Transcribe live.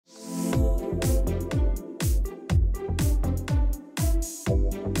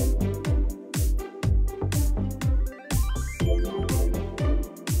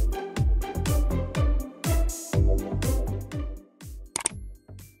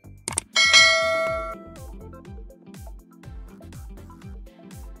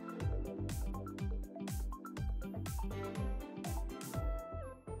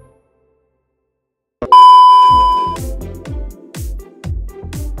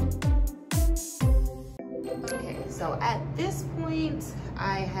So at this point,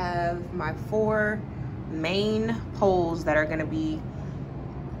 I have my 4 main poles that are gonna be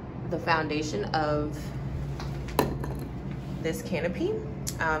the foundation of this canopy.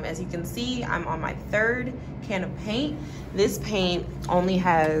 As you can see, I'm on my 3rd can of paint. This paint only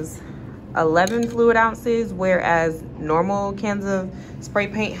has 11 fluid ounces, whereas normal cans of spray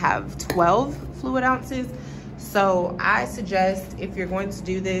paint have 12 fluid ounces. So I suggest, if you're going to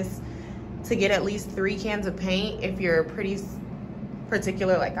do this, to get at least 3 cans of paint if you're pretty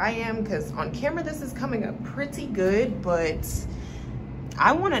particular like I am, because on camera this is coming up pretty good, but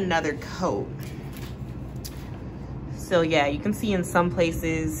I want another coat. So yeah, you can see in some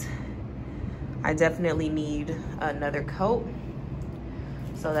places I definitely need another coat.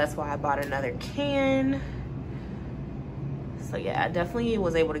 So that's why I bought another can. So yeah, I definitely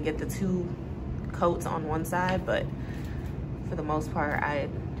was able to get the 2 coats on one side, but for the most part, I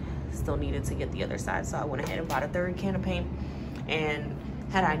still needed to get the other side. So I went ahead and bought a 3rd can of paint. And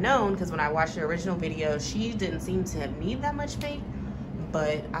had I known, because when I watched the original video, she didn't seem to need that much paint,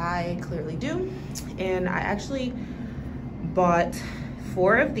 but I clearly do. And I actually bought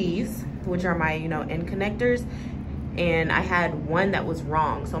 4 of these, which are my, end connectors, and I had one that was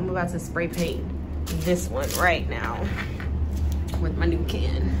wrong. So I'm about to spray paint this one right now with my new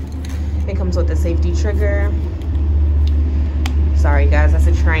can. It comes with a safety trigger. Sorry guys, that's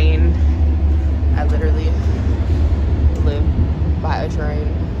a train. I literally live by a train.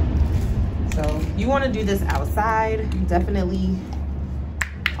 So you want to do this outside. Definitely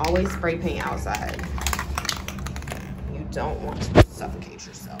always spray paint outside. You don't want to suffocate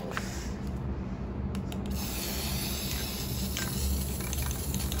yourself.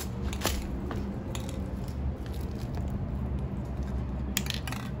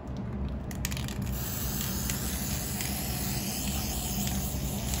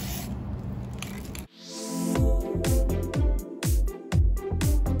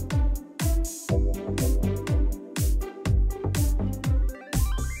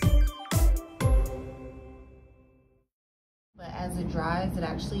 As it dries, it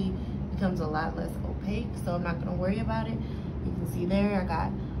actually becomes a lot less opaque, so I'm not going to worry about it. You can see there I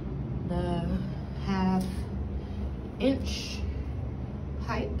got the 1/2 inch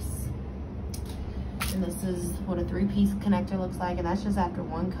pipes, and this is what a 3-piece connector looks like, and that's just after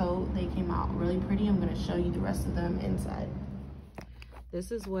 1 coat. They came out really pretty. I'm going to show you the rest of them inside.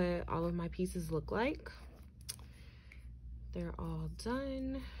 This is what all of my pieces look like. They're all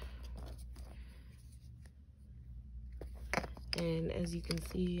done. And as you can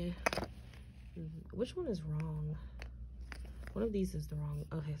see, which one is wrong? One of these is the wrong.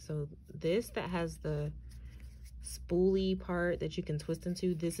 Okay, so this that has the spoolie part that you can twist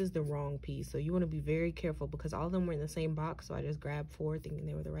into, this is the wrong piece. So you want to be very careful, because all of them were in the same box, so I just grabbed 4 thinking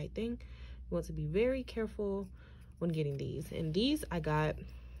they were the right thing. You want to be very careful when getting these. And these I got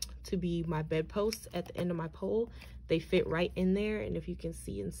to be my bedposts at the end of my pole. They fit right in there, and if you can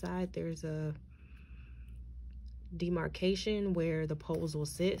see inside, there's a demarcation where the poles will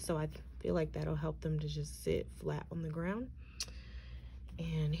sit, so I feel like that'll help them to just sit flat on the ground.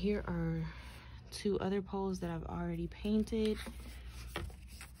 And here are 2 other poles that I've already painted. You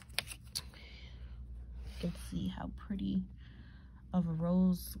can see how pretty of a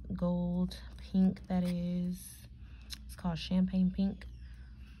rose gold pink that is. It's called champagne pink,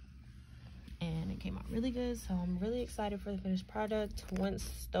 and it came out really good, so I'm really excited for the finished product.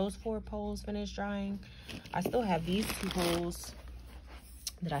 Once those 4 poles finish drying, I still have these 2 poles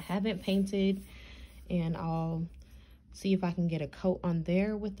that I haven't painted, and I'll see if I can get a coat on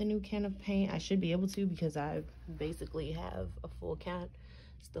there with the new can of paint. I should be able to, because I basically have a full can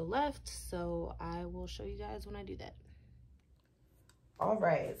still left, so I will show you guys when I do that. All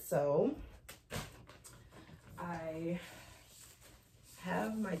right, so I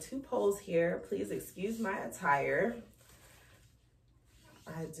have my 2 poles here. Please excuse my attire.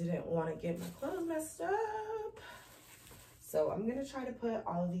 I didn't want to get my clothes messed up. So I'm gonna try to put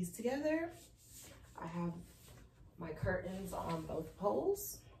all of these together. I have my curtains on both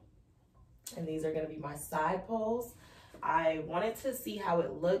poles, and these are gonna be my side poles. I wanted to see how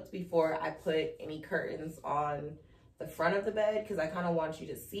it looked before I put any curtains on the front of the bed, because I kind of want you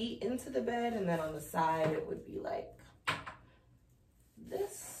to see into the bed, and then on the side it would be like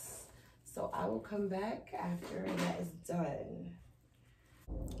this. So I will come back after that is done.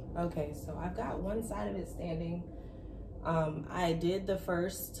 Okay, so I've got one side of it standing. I did the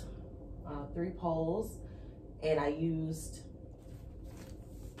first 3 poles, and I used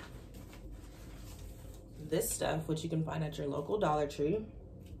this stuff, which you can find at your local Dollar Tree.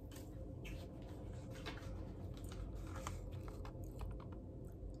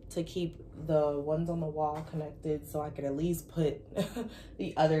 to keep the ones on the wall connected so I could at least put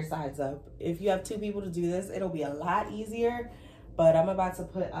the other sides up. If you have 2 people to do this, it'll be a lot easier, but I'm about to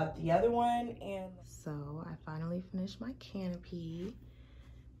put up the other one. And so I finally finished my canopy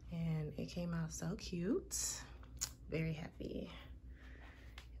and it came out so cute. Very happy,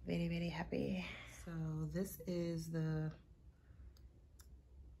 very, very happy. So this is the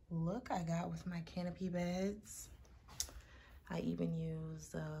look I got with my canopy beds. I even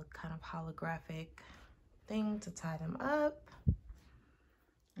used a kind of holographic thing to tie them up.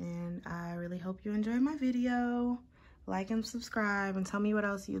 And I really hope you enjoyed my video. Like and subscribe and tell me what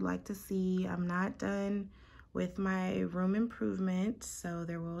else you'd like to see. I'm not done with my room improvement, so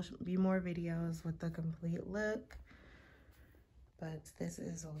there will be more videos with the complete look. But this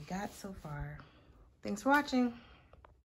is what we got so far. Thanks for watching.